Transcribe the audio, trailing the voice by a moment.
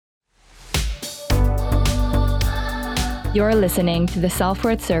You're listening to The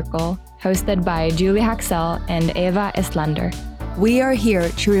Self-Worth Circle, hosted by Julie Haxel and Eva Estlander. We are here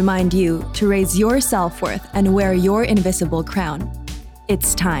to remind you to raise your self-worth and wear your invisible crown.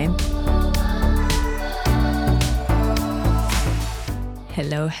 It's time.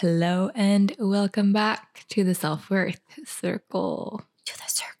 Hello, and welcome back to The Self-Worth Circle. To the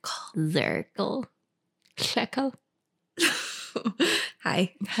Circle.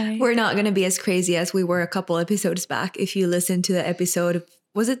 Hi. Hi. We're not going to be as crazy as we were a couple episodes back. If you listen to the episode of,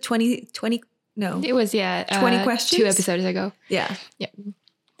 was it 20? No. It was, 20 questions? 2 episodes ago. Yeah.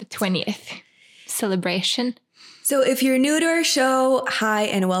 The 20th celebration. So if you're new to our show, hi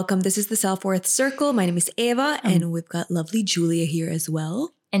and welcome. This is The Self-Worth Circle. My name is Eva, and we've got lovely Julia here as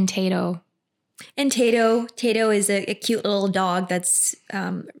well. And Tato. And Tato is a cute little dog that's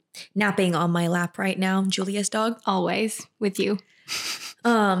napping on my lap right now, Julia's dog. Always with you.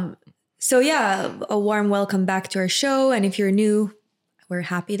 So yeah, a warm welcome back to our show. And if you're new, we're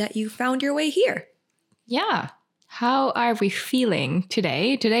happy that you found your way here. Yeah. How are we feeling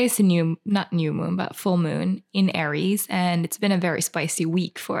today? Today is not new moon, but full moon in Aries. And it's been a very spicy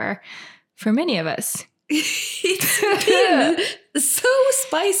week for many of us. It's been so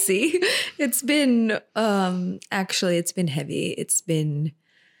spicy. It's been, actually, it's been heavy. It's been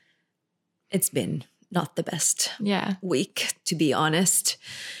not the best week, to be honest.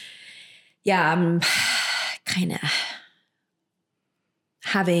 Yeah, I'm kind of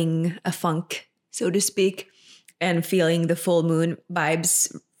having a funk, so to speak, and feeling the full moon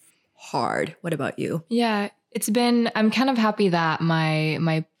vibes hard. What about you? Yeah, I'm kind of happy that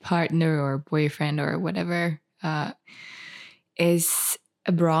my partner or boyfriend or whatever is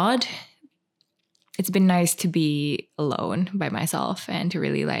abroad. It's been nice to be alone by myself and to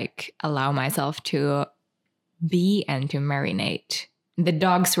really allow myself to be and to marinate. The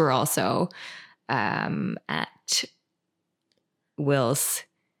dogs were also at Will's.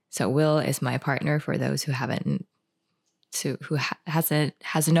 So Will is my partner for those who haven't, who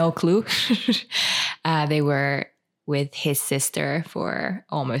has no clue. They were with his sister for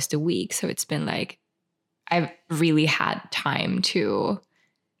almost a week. So it's been I've really had time to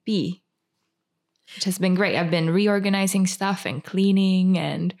be, which has been great. I've been reorganizing stuff and cleaning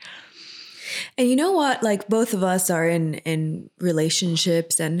and you know what? Both of us are in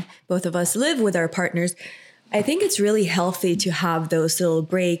relationships and both of us live with our partners. I think it's really healthy to have those little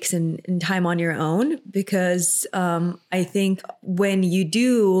breaks and time on your own because I think when you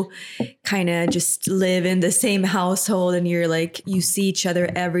do kind of just live in the same household and you're you see each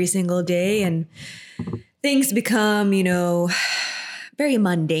other every single day and things become, very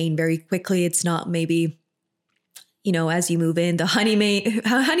mundane very quickly. It's not maybe, as you move in, the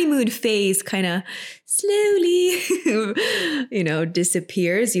honeymoon phase kind of slowly,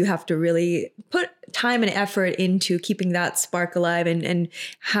 disappears. You have to really put time and effort into keeping that spark alive and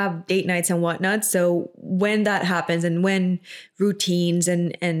have date nights and whatnot. So when that happens and when routines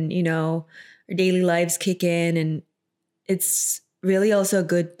and our daily lives kick in, and it's really also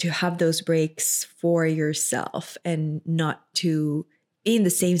good to have those breaks for yourself and not to be in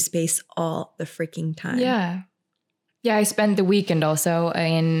the same space all the freaking time. Yeah, I spent the weekend also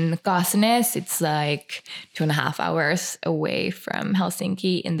in Kasnes. It's 2.5 hours away from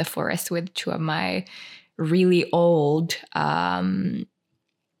Helsinki in the forest with 2 of my really old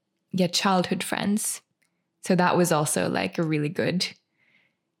childhood friends. So that was also a really good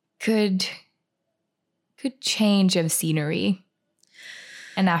change of scenery.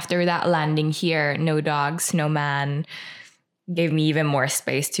 And after that landing here, no dogs, no man, gave me even more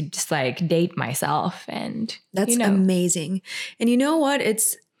space to just date myself. And that's amazing. And you know what?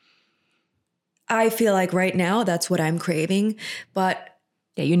 I feel right now that's what I'm craving, but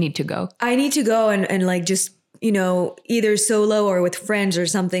yeah, you need to go. I need to go and just, either solo or with friends or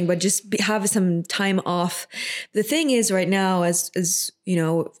something, but just have some time off. The thing is right now, as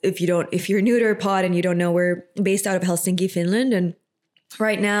if you're new to our pod and you don't know, we're based out of Helsinki, Finland, and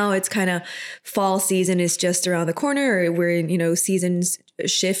right now, it's kind of fall season is just around the corner, or we're in, seasons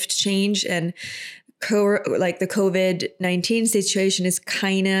shift change, and the COVID-19 situation is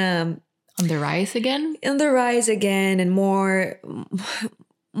kind of on the rise again. And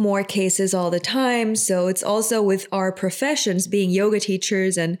more cases all the time. So it's also with our professions, being yoga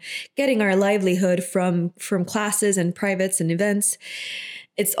teachers and getting our livelihood from classes and privates and events.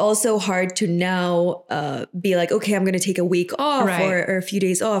 It's also hard to now be okay, I'm going to take a week off or a few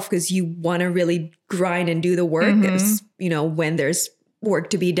days off because you want to really grind and do the work. Mm-hmm. When there's work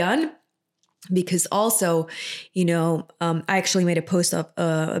to be done. Because also, I actually made a post up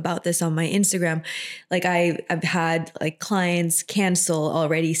about this on my Instagram. I've had clients cancel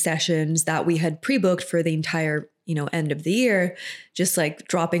already sessions that we had pre-booked for the entire, end of the year, just like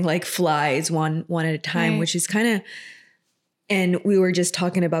dropping like flies one at a time, which is kind of, and we were just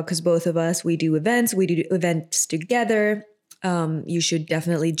talking about, because both of us, we do events together. You should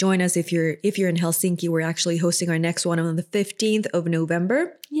definitely join us if you're in Helsinki. We're actually hosting our next one on the 15th of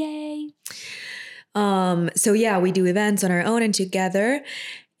November. Yay. So yeah, we do events on our own and together,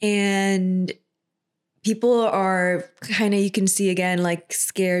 and people are kind of, you can see again, like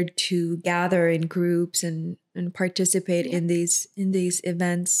scared to gather in groups and participate in these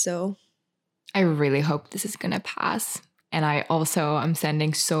events. So I really hope this is going to pass. And I'm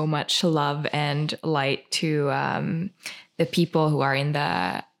sending so much love and light to the people who are in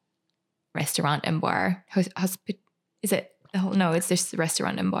the restaurant and bar. Is it the whole? No, it's just the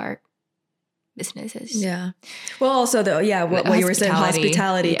restaurant and bar businesses. Yeah. Well, also though, yeah, what you were saying,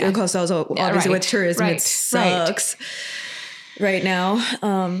 hospitality, because also obviously with tourism, it sucks right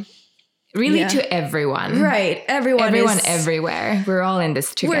now. Really, to everyone. Right. Everyone everywhere. We're all in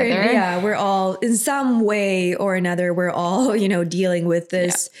this together. We're all in some way or another. We're all, dealing with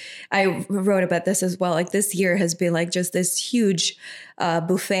this. Yeah. I wrote about this as well. Like this year has been like just this huge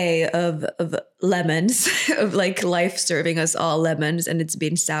buffet of lemons, of like life serving us all lemons, and it's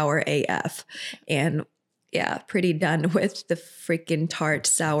been sour AF. And yeah, pretty done with the freaking tart,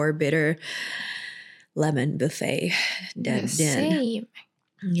 sour, bitter lemon buffet. Same.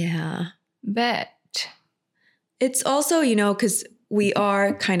 Yeah. But it's also, because we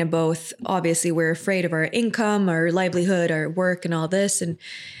are kind of both, obviously we're afraid of our income, our livelihood, our work and all this. And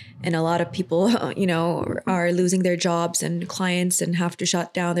a lot of people, are losing their jobs and clients and have to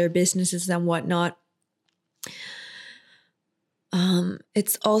shut down their businesses and whatnot.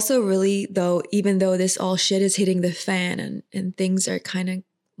 It's also really, though, even though this all shit is hitting the fan and things are kind of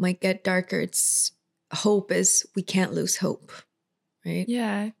might get darker, hope is we can't lose hope. Right?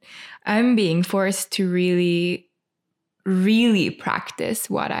 Yeah. I'm being forced to really, really practice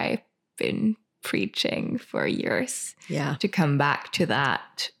what I've been preaching for years. Yeah. To come back to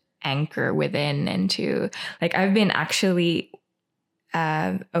that anchor within and to, like, I've been actually,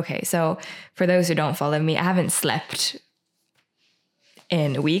 okay, so for those who don't follow me, I haven't slept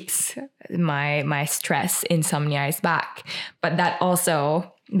in weeks. My stress, insomnia is back. But that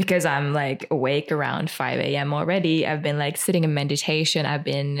also, because I'm like awake around 5 a.m. already, I've been like sitting in meditation. I've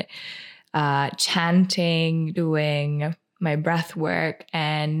been chanting, doing my breath work.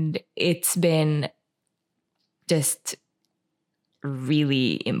 And it's been just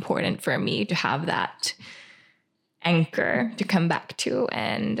really important for me to have that anchor to come back to.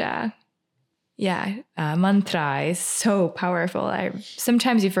 And mantra is so powerful.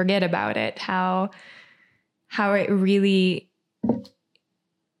 Sometimes you forget about it, how it really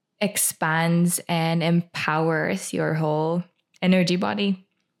expands and empowers your whole energy body.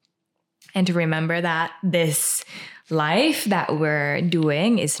 And to remember that this life that we're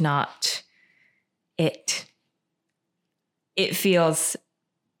doing is not it. It feels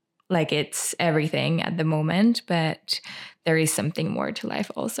like it's everything at the moment, but there is something more to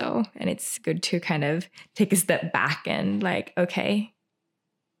life also. And it's good to kind of take a step back and like, okay,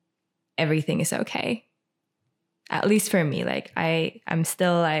 everything is okay. At least for me, like I'm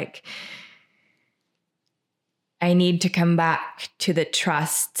still like, I need to come back to the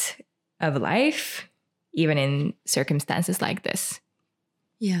trust of life, even in circumstances like this.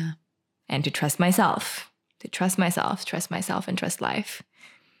 Yeah. And to trust myself, and trust life.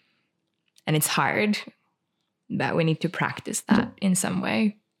 And it's hard, but we need to practice that in some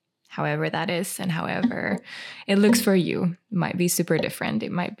way, however that is, and however it looks for you. It might be super different.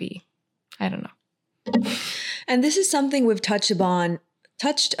 It might be, I don't know. And this is something we've touched upon,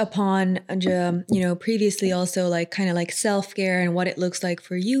 previously also, like kind of like self-care and what it looks like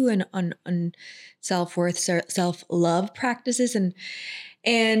for you and on self-worth, self-love practices. And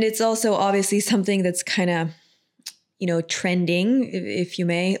it's also obviously something that's kind of, trending, if you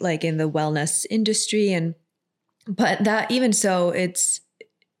may, like in the wellness industry. But that, even so, it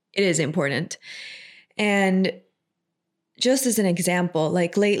is important. And just as an example,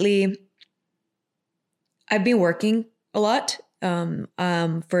 like lately, I've been working a lot.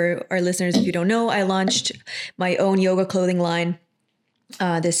 For our listeners, if you don't know, I launched my own yoga clothing line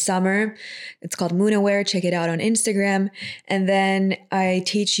this summer. It's called Moonaware. Check it out on Instagram. And then I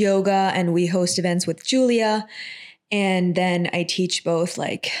teach yoga and we host events with Julia. And then I teach both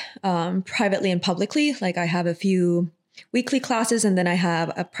like privately and publicly. Like I have a few weekly classes and then I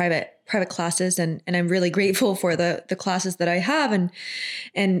have a private classes. And I'm really grateful for the classes that I have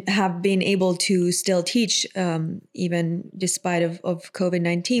and have been able to still teach even despite of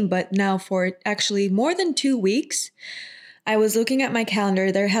COVID-19. But now for actually more than 2 weeks, I was looking at my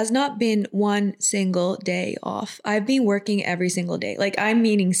calendar. There has not been one single day off. I've been working every single day. Like I'm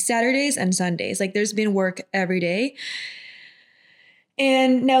meaning Saturdays and Sundays. Like there's been work every day.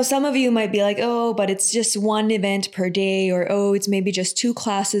 And now some of you might be like, oh, but it's just one event per day, or oh, it's maybe just 2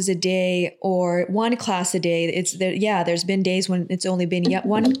 classes a day or 1 class a day. It's there. Yeah, there's been days when it's only been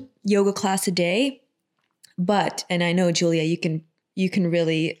one yoga class a day. But, and I know, Julia, you can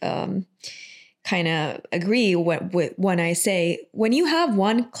really kind of agree with when I say, when you have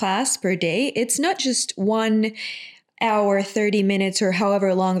 1 class per day, it's not just 1 hour, 30 minutes, or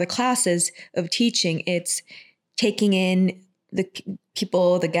however long the class is of teaching. It's taking in the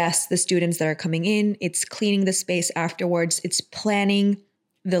people, the guests, the students that are coming in. It's cleaning the space afterwards. It's planning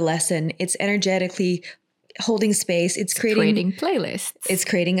the lesson. It's energetically holding space. It's creating playlists. It's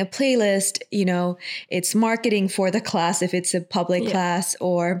creating a playlist. You know, it's marketing for the class if it's a public class,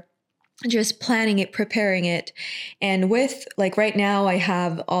 or just planning it, preparing it. And with like right now, I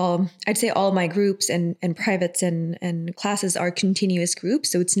have I'd say all my groups and privates and classes are continuous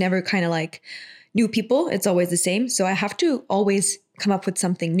groups. So it's never kind of like new people. It's always the same. So I have to always come up with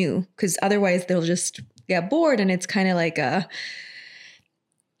something new, because otherwise they'll just get bored, and it's kind of like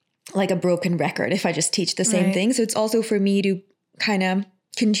a broken record if I just teach the same thing. So it's also for me to kind of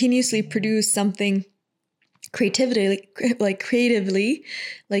continuously produce something creatively,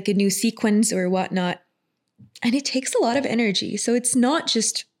 like a new sequence or whatnot. And it takes a lot of energy. So it's not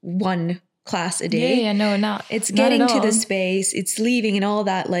just 1 class a day. Yeah, no, not. It's getting to the space, it's leaving and all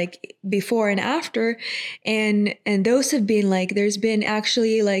that, like before and after. And those have been like, there's been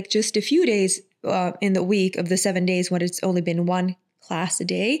actually like just a few days in the week of the 7 days when it's only been 1 class a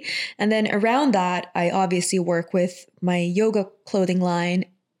day. And then around that, I obviously work with my yoga clothing line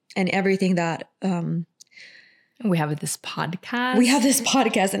and everything that we have this podcast. We have this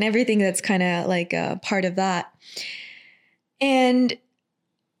podcast and everything that's kind of like a part of that. And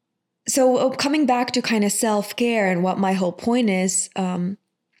so coming back to kind of self-care and what my whole point is, I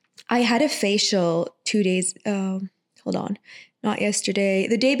had a facial 2 days, hold on, not yesterday,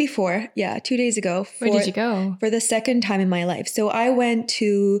 the day before. Yeah, 2 days ago. Where did you go? For the second time in my life. So I went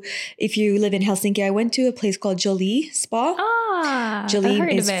to, if you live in Helsinki, I went to a place called Jolie Spa. Jolie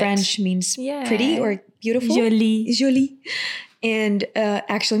is French, means pretty or beautiful. Jolie. And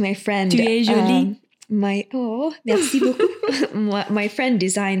actually my friend. Tu es jolie. Merci beaucoup. My friend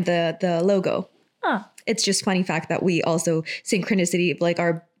designed the logo. It's just funny fact that we also synchronicity, like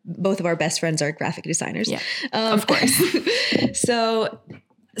both of our best friends are graphic designers. Yeah, of course.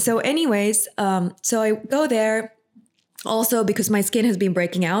 So anyways, so I go there also because my skin has been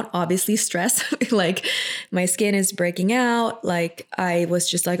breaking out, obviously stress, like my skin is breaking out. Like I was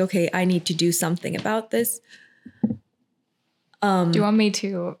just like, okay, I need to do something about this. Do you want me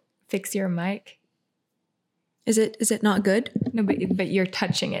to fix your mic? Is it not good? No, but you're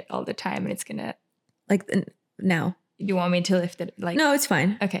touching it all the time and it's gonna like now. Do you want me to lift it? Like no, it's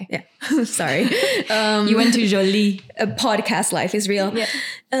fine. Okay. Yeah. Sorry. You went to Jolie. A podcast life is real. Yeah.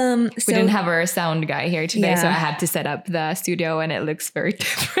 We didn't have our sound guy here today, so I had to set up the studio and it looks very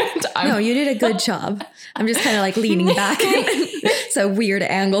different. No, you did a good job. I'm just kind of like leaning back. It's a weird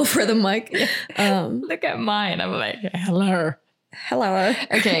angle for the mic. Look at mine. I'm like, hello.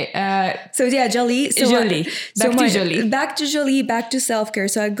 Okay. So yeah, Jolie. Jolie. Back to Jolie, back to self-care.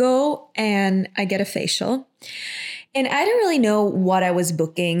 So I go and I get a facial. And I didn't really know what I was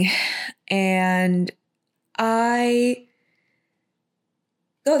booking. And I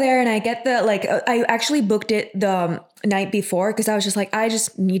go there and I get I actually booked it the night before because I was just like, I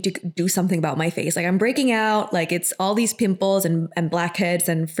just need to do something about my face. Like I'm breaking out, like it's all these pimples and blackheads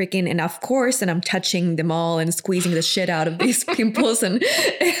and freaking, and of course, and I'm touching them all and squeezing the shit out of these pimples and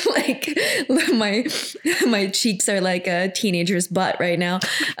like my cheeks are like a teenager's butt right now.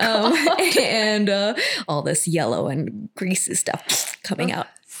 And all this yellow and greasy stuff coming out.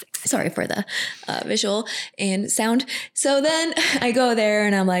 Sorry for the visual and sound. So then I go there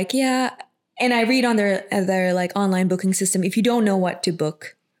and I'm like, yeah. And I read on their like online booking system, if you don't know what to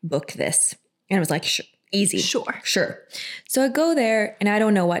book this. And I was like, sure, easy. Sure. So I go there and I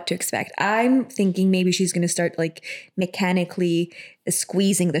don't know what to expect. I'm thinking maybe she's going to start like mechanically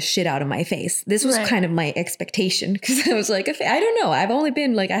squeezing the shit out of my face. This was kind of my expectation because I was like, I don't know. I had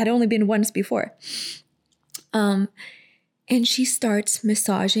only been once before. And she starts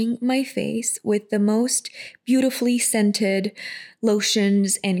massaging my face with the most beautifully scented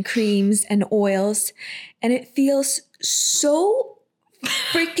lotions and creams and oils. And it feels so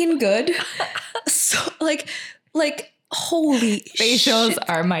freaking good. So like holy facials shit.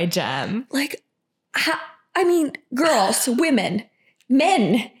 Are my jam. Like, I mean, girls, women,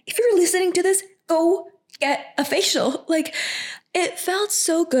 men, if you're listening to this, go get a facial. Like, it felt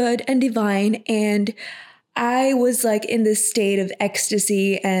so good and divine. And I was like in this state of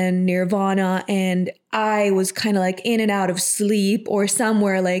ecstasy and nirvana. And I was kind of like in and out of sleep or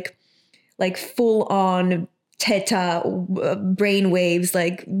somewhere like full on theta brain waves,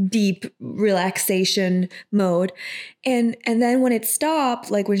 like deep relaxation mode. And then when it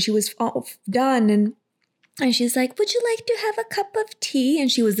stopped, like when she was done and she's like, would you like to have a cup of tea?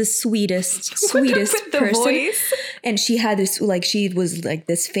 And she was the sweetest With the person. voice. And she had this, like, she was like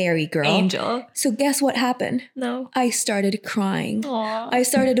this fairy girl. Angel. So guess what happened? No. I started crying. Aww. I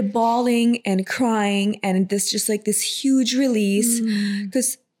started bawling and crying, and this huge release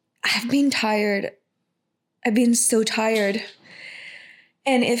because I've been tired. I've been so tired.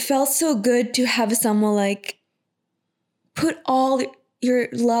 And it felt so good to have someone like put all your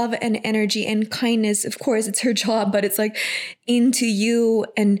love and energy and kindness, of course it's her job, but it's like into you,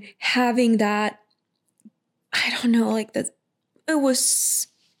 and having that, I don't know, like that, it was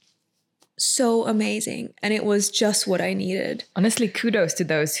so amazing. And it was just what I needed. Honestly, kudos to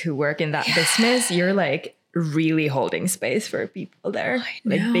those who work in that business. You're like really holding space for people there,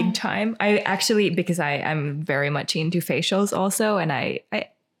 like big time. I actually, because I'm very much into facials also, and I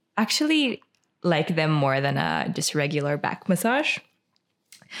actually like them more than just regular back massage.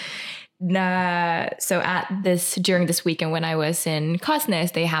 So during this weekend when I was in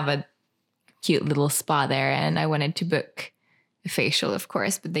Kosnes, they have a cute little spa there, and I wanted to book a facial, of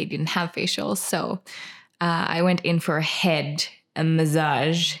course, but they didn't have facials. So I went in for a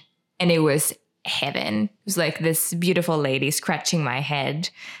massage, and it was heaven. It was like this beautiful lady scratching my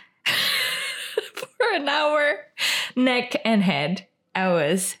head for an hour, neck and head. I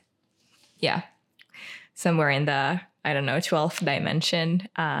was, somewhere in the, I don't know, 12th dimension,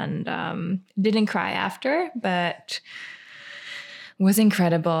 and didn't cry after, but was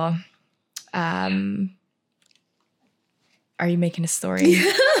incredible. Are you making a story?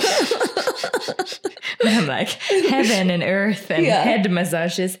 I'm like heaven and earth and head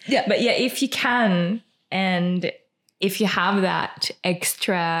massages. Yeah. But yeah, if you can, and if you have that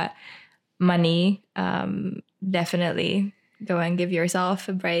extra money, definitely go and give yourself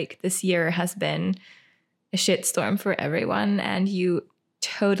a break. This year has been a shitstorm for everyone, and you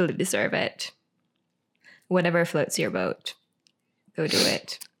totally deserve it. Whatever floats your boat, go do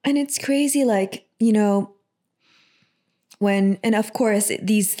it. And it's crazy, like, and of course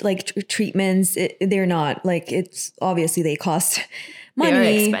these like treatments, they're not like, it's obviously they cost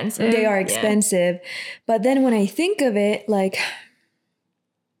money. They are expensive. Yeah. But then when I think of it, like,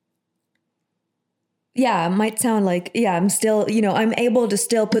 it might sound like, I'm still, I'm able to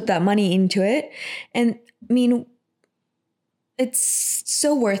still put that money into it. And I mean, it's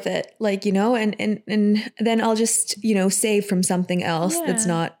so worth it, like, and then I'll just, save from something else that's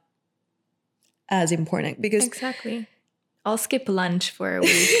not as important, because exactly. I'll skip lunch for a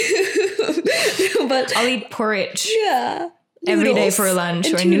week. But I'll eat porridge. Yeah. Every day for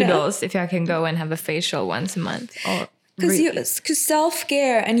lunch, or noodles if I can go and have a facial once a month. Because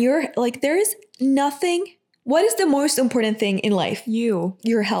self-care, and you're like, there is nothing. What is the most important thing in life?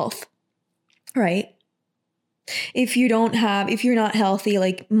 Your health, right? If you're not healthy,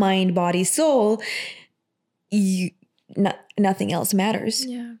 like mind, body, soul, nothing else matters.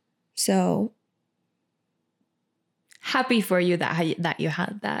 Yeah. So happy for you that you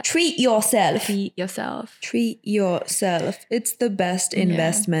had that. Treat yourself. Treat yourself. It's the best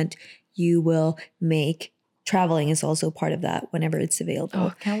investment you will make. Traveling is also part of that whenever it's available.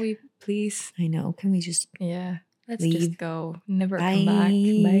 Oh, can we please? I know. Can we just let's leave? Just go. Never come back.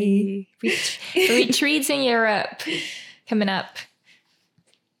 Bye. Retreats in Europe coming up.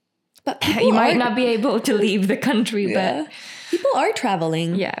 But you might not be able to leave the country, but people are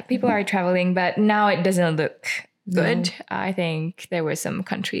traveling. Yeah, people are traveling, but now it doesn't look good. No. I think there were some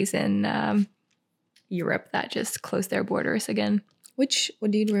countries in Europe that just closed their borders again. What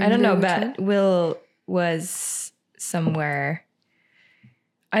do you remember? I don't know, but Will was somewhere.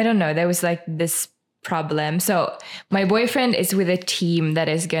 I don't know. There was like this problem. So my boyfriend is with a team that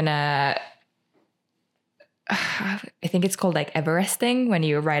is gonna, I think it's called like Everesting, when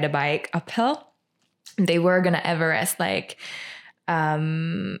you ride a bike uphill. They were gonna Everest like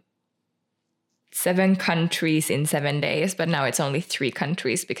 7 countries in 7 days, but now it's only 3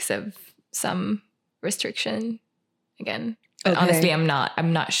 countries because of some restriction again. But honestly, I'm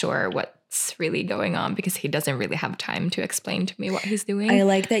not sure what's really going on, because he doesn't really have time to explain to me what he's doing. I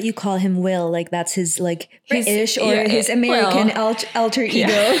like that you call him Will, like that's his like British or his American alter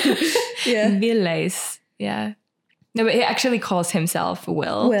ego. Villace. Yeah. No, but he actually calls himself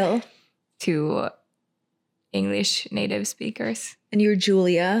Will. English native speakers. And you're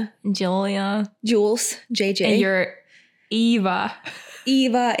Julia. Julia. Jules. JJ. And you're Eva.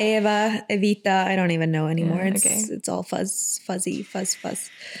 Eva, Eva, Evita. I don't even know anymore. Yeah, It's all fuzzy.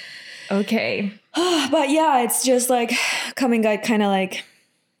 Okay. But yeah, it's just like coming out kind of like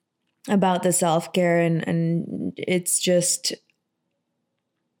about the self-care and it's just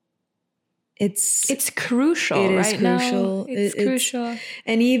it's crucial. It is right crucial. Now. It's crucial.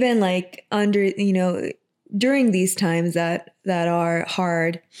 And even like under, you know, during these times that are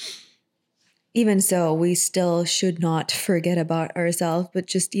hard, even so, we still should not forget about ourselves, but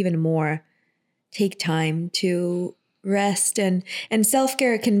just even more take time to rest and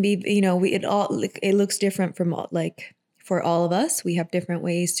self-care can be, you know, it looks different from like for all of us. We have different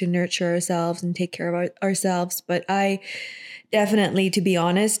ways to nurture ourselves and take care of ourselves. But I definitely, to be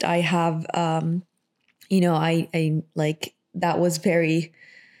honest, I have, you know, I like that was very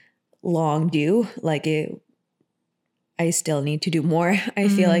long due. Like I still need to do more. I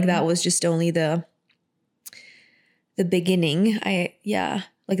feel like that was just only the beginning.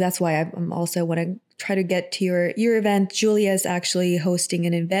 Like that's why I'm also want to try to get to your event. Julia is actually hosting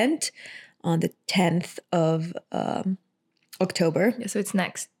an event on the 10th of October. Yeah, so it's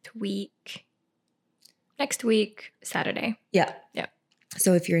next week. Next week, Saturday. Yeah. Yeah.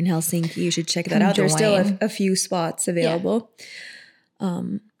 So if you're in Helsinki, you should check that out. There's still a few spots available. Yeah.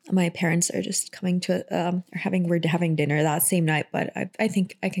 My parents are just coming to we're having dinner that same night, but I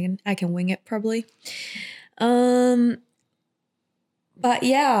think I can wing it probably. But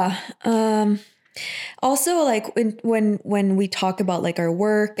yeah, also like when we talk about like our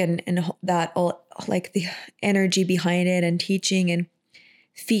work and that all like the energy behind it and teaching and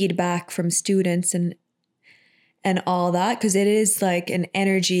feedback from students and all that, because it is like an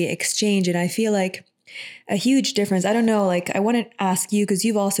energy exchange, and I feel like a huge difference. I don't know, like I want to ask you, because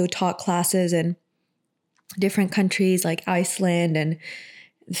you've also taught classes in different countries like Iceland and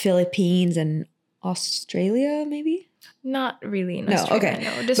the Philippines and Australia, maybe? Not really in No, Australia. okay.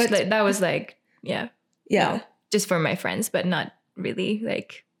 No, just But- like, that was like, yeah. Yeah. No, just for my friends, but not really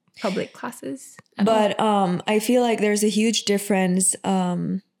like public classes. at all. But I feel like there's a huge difference.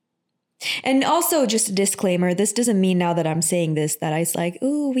 And also just a disclaimer, this doesn't mean now that I'm saying this that I was like,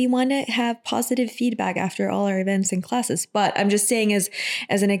 oh, we want to have positive feedback after all our events and classes. But I'm just saying as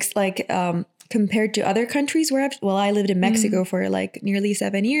an compared to other countries where I lived in Mexico for like nearly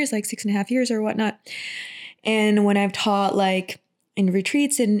 7 years, like 6.5 years or whatnot. And when I've taught like in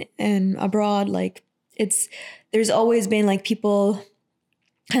retreats and abroad, like there's always been like people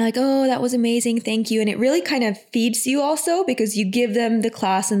kind of like, oh, that was amazing. Thank you. And it really kind of feeds you also, because you give them the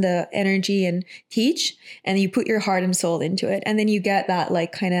class and the energy and teach, and you put your heart and soul into it. And then you get that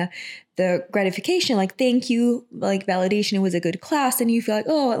like kind of the gratification, like, thank you, like validation. It was a good class. And you feel like,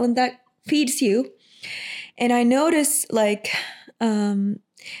 oh, and that feeds you. And I notice like,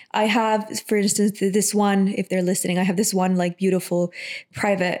 I have, for instance, this one, if they're listening, I have this one like beautiful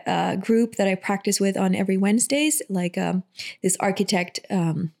private group that I practice with on every Wednesdays, like this architect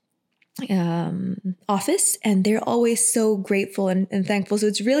office, and they're always so grateful and thankful. So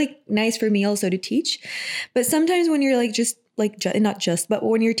it's really nice for me also to teach. But sometimes when you're like but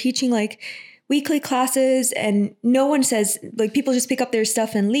when you're teaching like weekly classes and no one says, like people just pick up their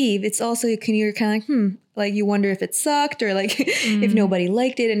stuff and leave, it's also, you're kind of like, like you wonder if it sucked or like if nobody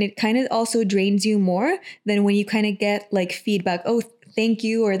liked it. And it kind of also drains you more than when you kind of get like feedback, oh, thank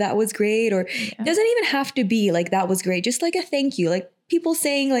you, or that was great, or it doesn't even have to be like that was great, just like a thank you, like people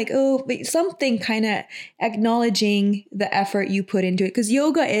saying like, oh, but something kind of acknowledging the effort you put into it. Because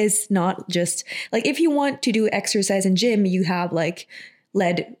yoga is not just like, if you want to do exercise in gym, you have like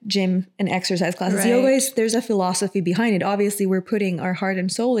led gym and exercise classes. Right. Yoga there's a philosophy behind it. Obviously, we're putting our heart and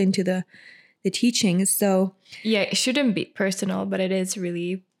soul into the teachings. So yeah, it shouldn't be personal, but it is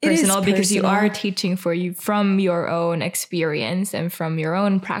really personal because you are teaching from your own experience and from your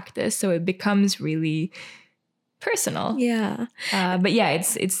own practice. So it becomes really personal. yeah. But yeah,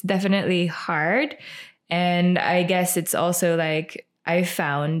 it's definitely hard. And I guess it's also like, I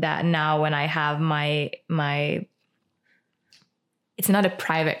found that now when I have my it's not a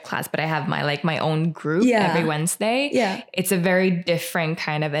private class, but I have my own group every Wednesday. Yeah. It's a very different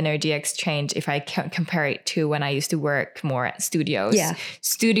kind of energy exchange if I compare it to when I used to work more at studios. Yeah.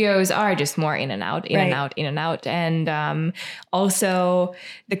 Studios are just more in and out, in and out. And also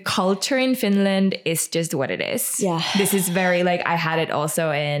the culture in Finland is just what it is. Yeah. This is very like, I had it also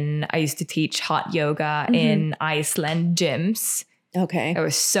I used to teach hot yoga in Iceland gyms. Okay. It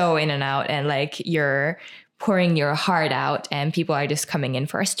was so in and out, and like you're pouring your heart out and people are just coming in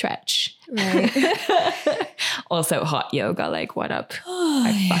for a stretch. Right. Also hot yoga, like what up?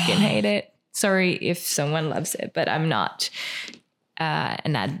 I fucking hate it. Sorry if someone loves it, but I'm not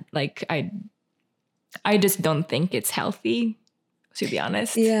I just don't think it's healthy, to be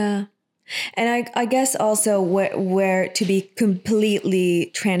honest. Yeah. And I guess also where to be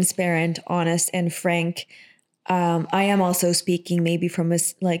completely transparent, honest, and frank, I am also speaking maybe from a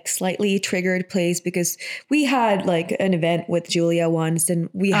slightly triggered place, because we had like an event with Julia once, and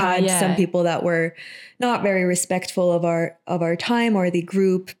we had some people that were not very respectful of our time or the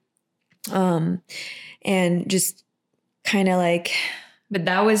group, and just kind of like. But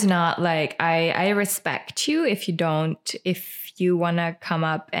that was not like, I respect you if you want to come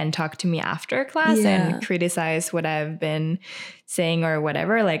up and talk to me after class and criticize what I've been saying or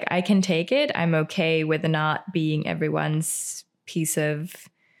whatever. Like, I can take it. I'm okay with not being everyone's piece of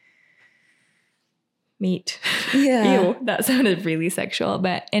meat. Yeah. Ew, that sounded really sexual.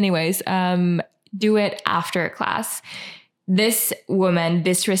 But anyways, do it after class. This woman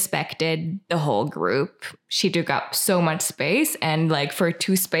disrespected the whole group. She took up so much space, and like for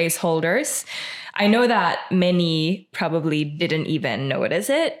 2 space holders, I know that many probably didn't even notice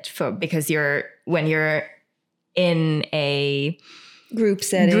it because when you're in a group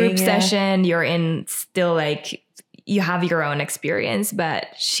session, you're in still like you have your own experience, but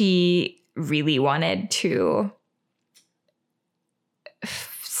she really wanted to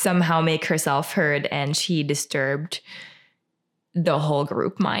somehow make herself heard, and she disturbed the whole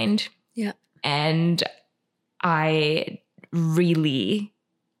group mind. Yeah. And I really,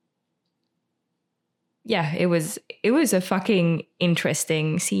 it was a fucking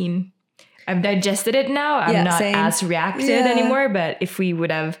interesting scene. I've digested it now. I'm not as reacted anymore, but if we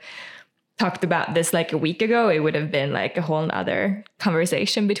would have talked about this like a week ago, it would have been like a whole nother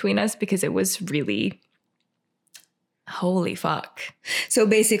conversation between us, because it was really, holy fuck. So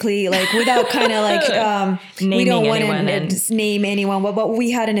basically, like, without kind of like we don't want to name anyone, but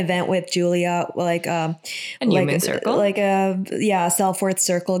we had an event with Julia, like a Newman circle, like a self-worth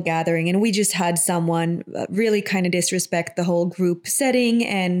circle gathering, and we just had someone really kind of disrespect the whole group setting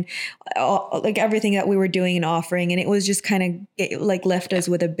and like everything that we were doing and offering, and it was just kind of like left us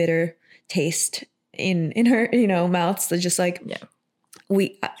with a bitter taste in her mouths. So just like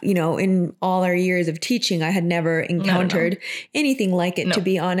we, in all our years of teaching, I had never encountered anything like it. To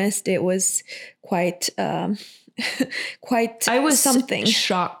be honest, it was quite I was something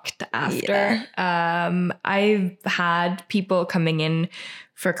shocked after. I've had people coming in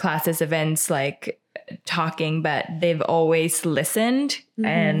for classes, events, like talking, but they've always listened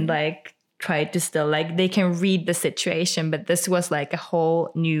and like tried to still, like, they can read the situation, but this was like a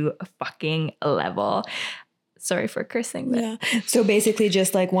whole new fucking level. Sorry for cursing. But. So basically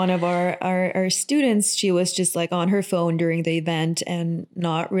just like one of our students, she was just like on her phone during the event and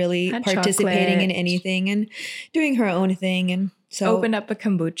not really participating in anything and doing her own thing. And so opened up a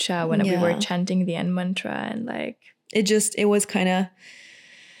kombucha when we were chanting the end mantra, and like it was kind of,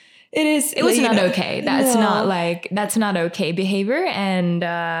 it was not okay. That's not okay behavior.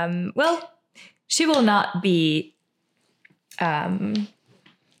 And she will not be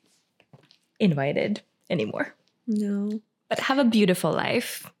invited anymore. No. But have a beautiful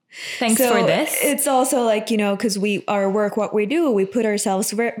life. Thanks for this. It's also like, because our work, what we do, we put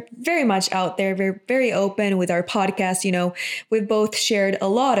ourselves very, very much out there. We're very open with our podcast. We've both shared a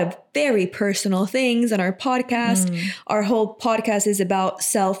lot of very personal things on our podcast. Our whole podcast is about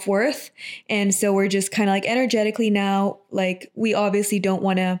self-worth. And so we're just kind of like energetically now, like we obviously don't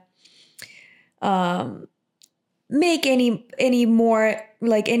want to make any more,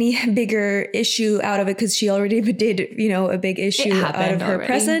 like any bigger issue out of it, because she already did, a big issue out of her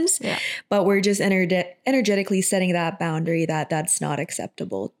presence. Yeah. But we're just energetically setting that boundary that's not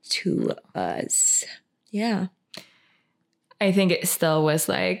acceptable to us. Yeah. I think it still was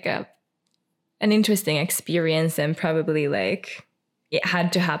like an interesting experience, and probably like it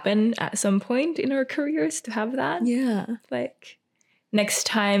had to happen at some point in our careers to have that. Yeah. Like next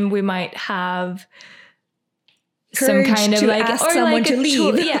time we might have courage some kind of like, ask or someone like to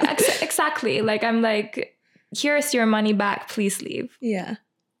leave. Exactly. Like I'm like, here's your money back, please leave. Yeah.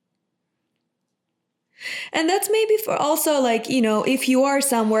 And that's maybe for also like, if you are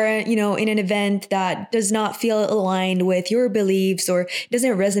somewhere, in an event that does not feel aligned with your beliefs or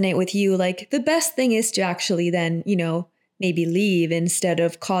doesn't resonate with you, like the best thing is to actually then, maybe leave instead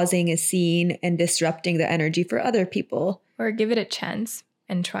of causing a scene and disrupting the energy for other people. Or give it a chance.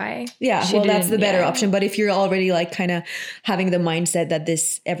 And try. Yeah, that's the better option. But if you're already like kind of having the mindset that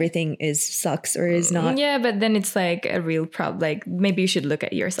everything sucks or is not. Yeah, but then it's like a real problem. Like maybe you should look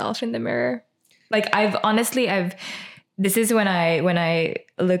at yourself in the mirror. Like I've this is when I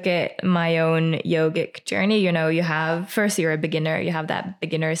look at my own yogic journey, you know, you have, first you're a beginner, you have that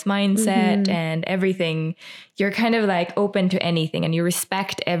beginner's mindset and everything. You're kind of like open to anything and you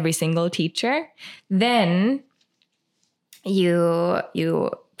respect every single teacher. Then you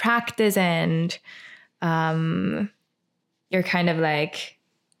practice and you're kind of like,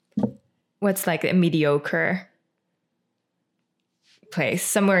 what's like a mediocre place,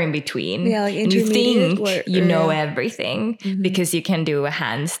 somewhere in between. Yeah, like and you think you know yeah. everything because you can do a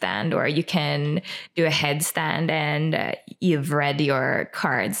handstand or you can do a headstand and you've read your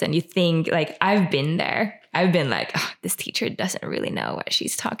cards and you think, like, I've been there. I've been like, oh, this teacher doesn't really know what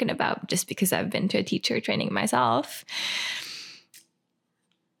she's talking about, just because I've been to a teacher training myself.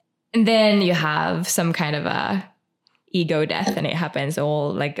 And then you have some kind of a ego death and it happens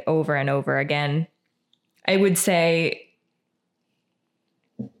all like over and over again. I would say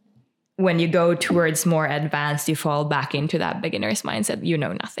when you go towards more advanced, you fall back into that beginner's mindset. You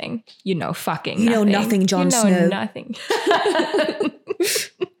know nothing. You know fucking nothing. You know nothing, Jon Snow. You know nothing.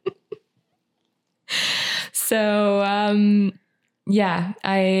 So, yeah,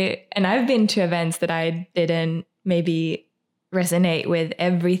 I've been to events that I didn't maybe resonate with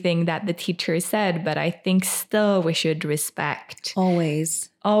everything that the teacher said, but I think still we should respect. Always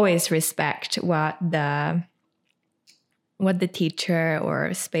respect what the teacher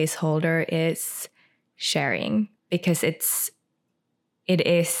or space holder is sharing, because it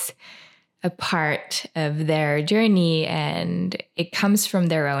is a part of their journey and it comes from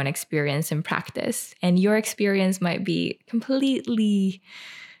their own experience and practice. And your experience might be completely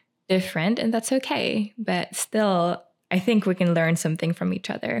different, and that's okay. But still, I think we can learn something from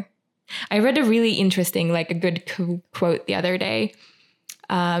each other. I read a really interesting, like a good quote the other day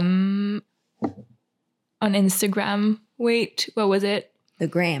on Instagram. Wait, what was it? The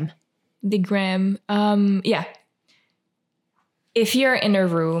gram. Yeah. If you're in a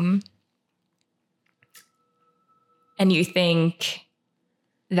room and you think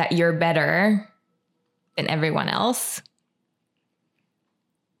that you're better than everyone else,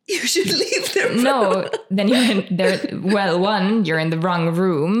 you should leave the room. No, then you're in there. Well, one, you're in the wrong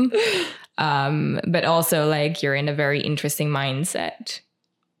room. But also, like, you're in a very interesting mindset.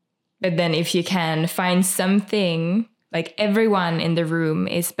 But then if you can find something, like, everyone in the room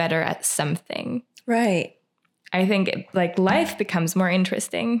is better at something. Right. I think like life becomes more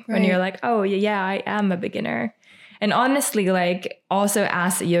interesting when you're like, oh yeah, I am a beginner. And honestly, like, also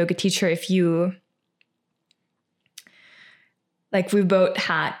as a yoga teacher, if you, like, we both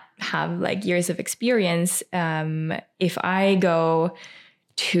have like years of experience. If I go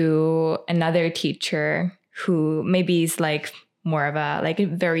to another teacher who maybe is like more of a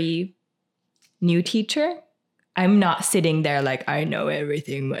very new teacher, I'm not sitting there like, I know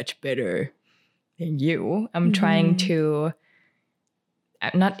everything much better than you. I'm trying to,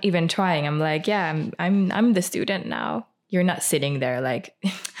 I'm not even trying. I'm like, yeah, I'm the student now. You're not sitting there like,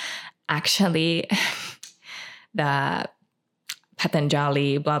 actually, the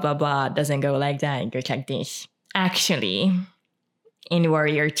Patanjali, blah, blah, blah, doesn't go like that. It goes like this. Actually, in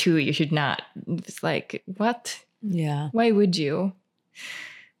Warrior 2, you should not. It's like, what? Yeah. Why would you?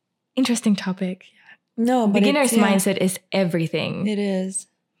 Interesting topic. No, but beginner's mindset is everything. It is.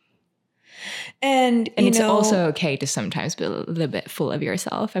 And it's also okay to sometimes be a little bit full of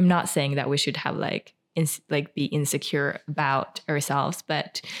yourself. I'm not saying that we should have be insecure about ourselves,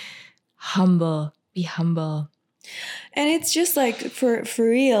 but be humble. And it's just like for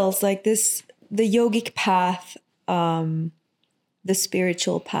reals, like this, the yogic path, the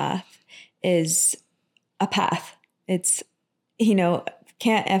spiritual path is a path. It's,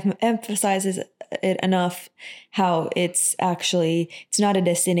 can't emphasize it enough how it's not a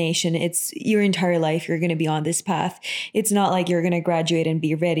destination. It's your entire life. You're going to be on this path. It's not like you're going to graduate and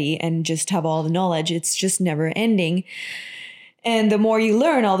be ready and just have all the knowledge. It's just never ending. And the more you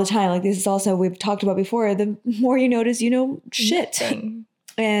learn all the time, like this is also, we've talked about before, the more you notice, shit. Nothing.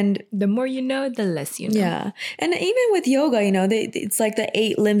 And the more you know, the less you know. Yeah. And even with yoga, it's like the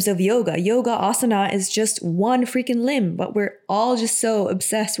 8 limbs of yoga. Yoga asana is just one freaking limb, but we're all just so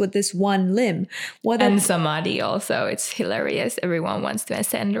obsessed with this one limb. And samadhi also. It's hilarious. Everyone wants to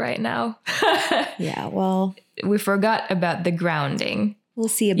ascend right now. Yeah, well. We forgot about the grounding. We'll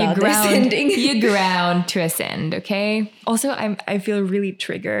see about the ascending. You ground to ascend, okay? Also, I feel really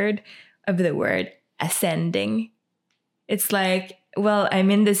triggered of the word ascending. It's like, well, I'm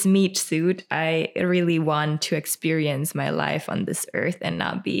in this meat suit. I really want to experience my life on this earth and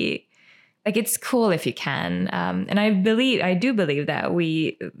not be like it's cool if you can, and I do believe that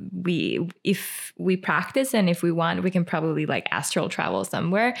we if we practice and if we want, we can probably like astral travel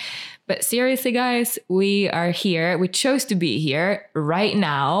somewhere. But seriously, guys, we are here. We chose to be here right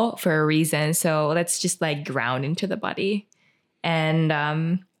now for a reason. So let's just like ground into the body. And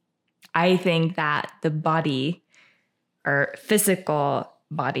I think that the body, our physical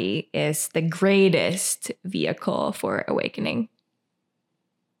body, is the greatest vehicle for awakening.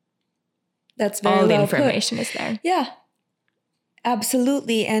 That's very all the well information put. is there. Yeah,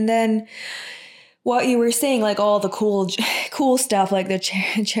 absolutely. And then what you were saying, like all the cool stuff, like the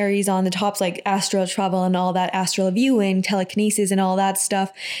cherries on the tops, like astral travel and all that, astral viewing, telekinesis and all that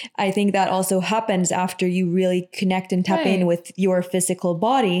stuff. I think that also happens after you really connect and tap in with your physical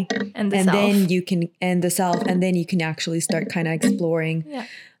body and then you can, and the self, and then you can actually start kind of exploring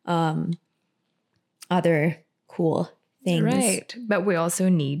other cool things. Right. But we also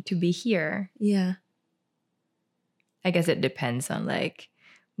need to be here. Yeah. I guess it depends on like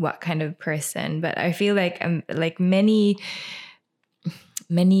what kind of person, but I feel like many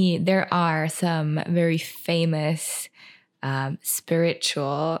there are some very famous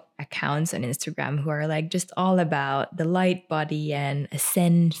spiritual accounts on Instagram who are like just all about the light body and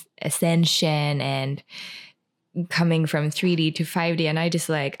ascension and coming from 3D to 5D, and I just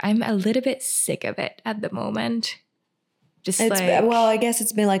like, I'm a little bit sick of it at the moment. I guess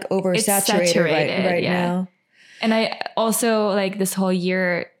it's been like oversaturated right now. And I also like this whole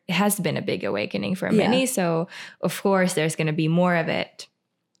year has been a big awakening for many. So of course there's going to be more of it,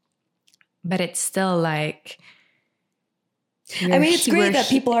 but it's still like, I mean, it's great that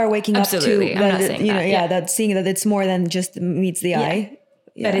people are waking up to that, that's seeing that it's more than just meets the eye.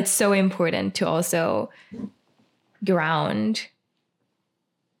 Yeah. But it's so important to also ground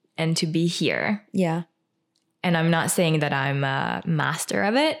and to be here. Yeah. And I'm not saying that I'm a master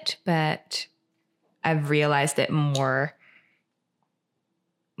of it, but I've realized it more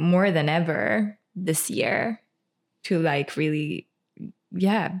than ever this year to like really,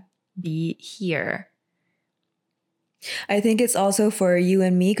 be here. I think it's also for you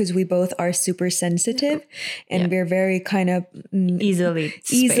and me because we both are super sensitive and we're very kind of easily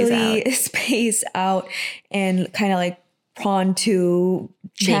space out and kind of like prone to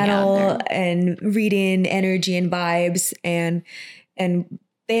channel and read in energy and vibes and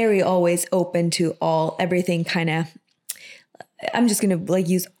very always open to everything kind of, I'm just going to like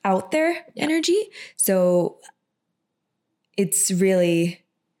use out there energy. So it's really,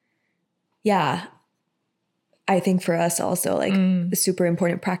 I think for us also like a super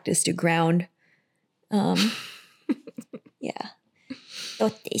important practice to ground. Lotte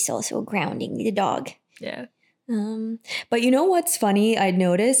is also grounding the dog. Yeah. But you know what's funny? I'd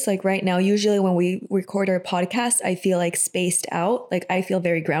noticed like right now, usually when we record our podcast, I feel like spaced out. Like I feel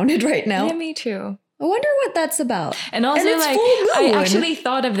very grounded right now. Yeah, me too. I wonder what that's about. And also like I actually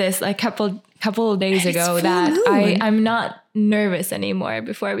thought of this like couple of days ago that I'm not nervous anymore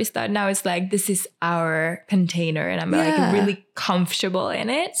before we start. Now it's like this is our container and I'm like really comfortable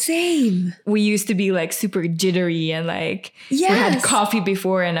in it. Same. We used to be like super jittery and like we had coffee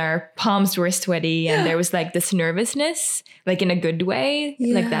before and our palms were sweaty and there was like this nervousness, like in a good way,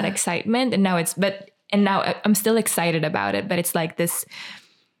 like that excitement. And now now I'm still excited about it, but it's like this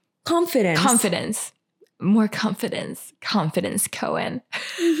confidence. More confidence, Cohen.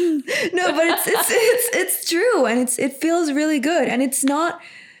 No, but it's true, and it feels really good, and it's not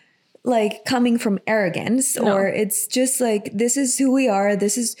like coming from arrogance or it's just like this is who we are.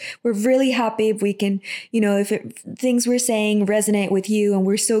 We're really happy if we can, if things we're saying resonate with you, and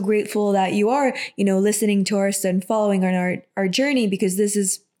we're so grateful that you are, listening to us and following on our journey, because this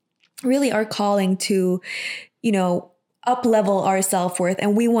is really our calling to, up-level our self-worth,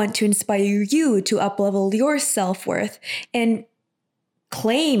 and we want to inspire you to up-level your self-worth and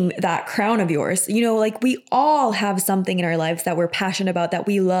claim that crown of yours. Like we all have something in our lives that we're passionate about, that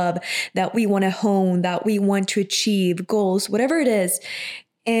we love, that we want to hone, that we want to achieve, goals, whatever it is.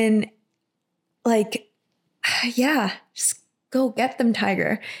 And like, just go get them,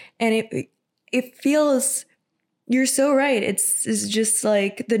 Tiger. And it feels, you're so right. It's just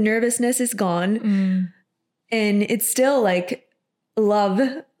like the nervousness is gone. And it's still like love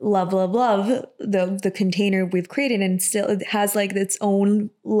the container we've created, and still it has like its own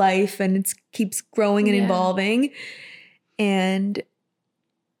life and it keeps growing and evolving. And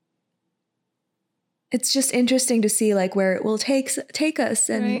it's just interesting to see like where it will take us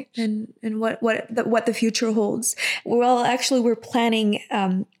and what the future holds. Well, actually we're planning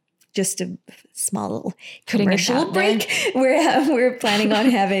just a small little commercial break. We're planning on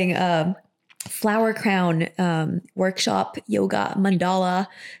having flower crown workshop, yoga, mandala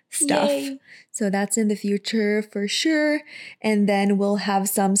stuff. Yay. So that's in the future for sure. And then we'll have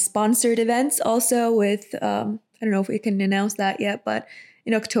some sponsored events also with, I don't know if we can announce that yet, but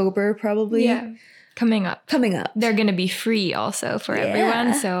in October probably. Yeah. Coming up. They're going to be free also for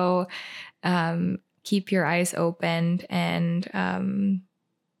everyone. So keep your eyes open and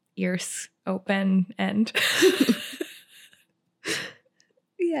ears open and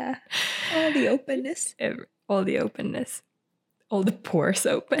yeah, all the openness. All the openness. All the pores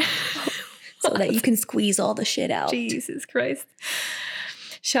open. So that you can squeeze all the shit out. Jesus Christ.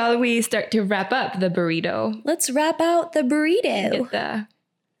 Shall we start to wrap up the burrito? Let's wrap out the burrito. Get the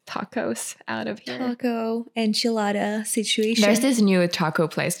tacos out of here. Taco enchilada situation. There's this new taco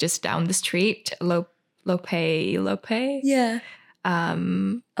place just down the street. Lope. Yeah.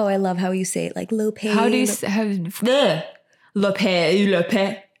 Oh, I love how you say it, like Lope. How do you say Lope?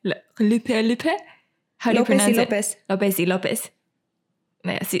 How do you pronounce it? Lopez.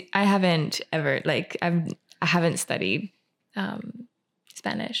 Yeah, see, I haven't ever I haven't studied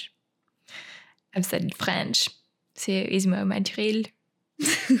Spanish. I've studied French. C'est ismo madril.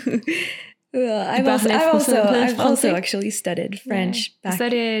 I've also actually studied French. I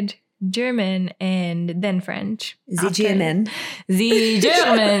studied German and then French. The Germans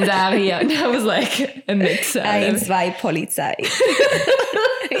are here. That was like a mix. Ein, zwei, Polizei.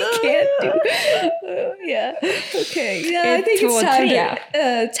 I can't do. Yeah. Okay. Yeah, I think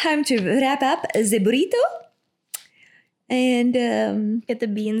it's time to wrap up the burrito. And get the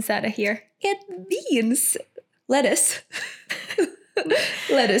beans out of here. Get beans. Lettuce.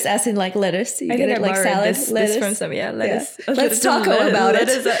 Lettuce, as in like lettuce. You get it like salad. This from some, lettuce. Yeah. Let's taco about it.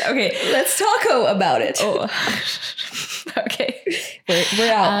 Okay. Let's taco about it. Oh. Okay.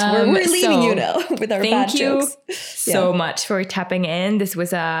 We're out. We're leaving you now with our bad jokes. Thank you so much for tapping in. This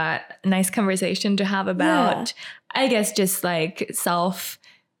was a nice conversation to have about, I guess, just like self-worth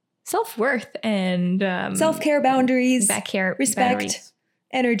and self-care, boundaries, respect, boundaries.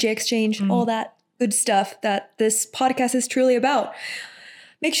 Energy exchange, all that good stuff that this podcast is truly about.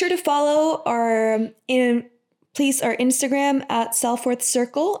 Make sure to follow our Instagram at Self-Worth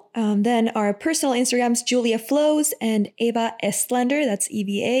Circle. Then our personal Instagrams, Julia Flows and Eva Estlander. That's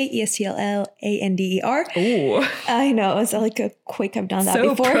EVA-ESTLLANDER. Ooh. I know. It's like a quick, I've done that so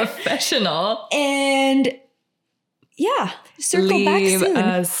before. Professional. And yeah, circle back soon. Leave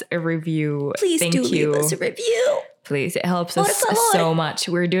us a review. Please leave us a review. Please, it helps us so much.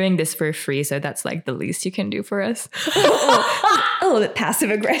 We're doing this for free, so that's like the least you can do for us. A little bit passive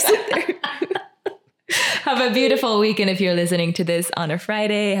aggressive there. Have a beautiful weekend if you're listening to this on a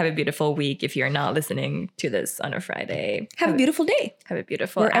Friday. Have a beautiful week if you're not listening to this on a Friday. Have a beautiful day. Have a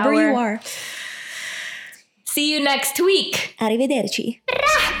beautiful wherever hour. you are. See you next week. Arrivederci.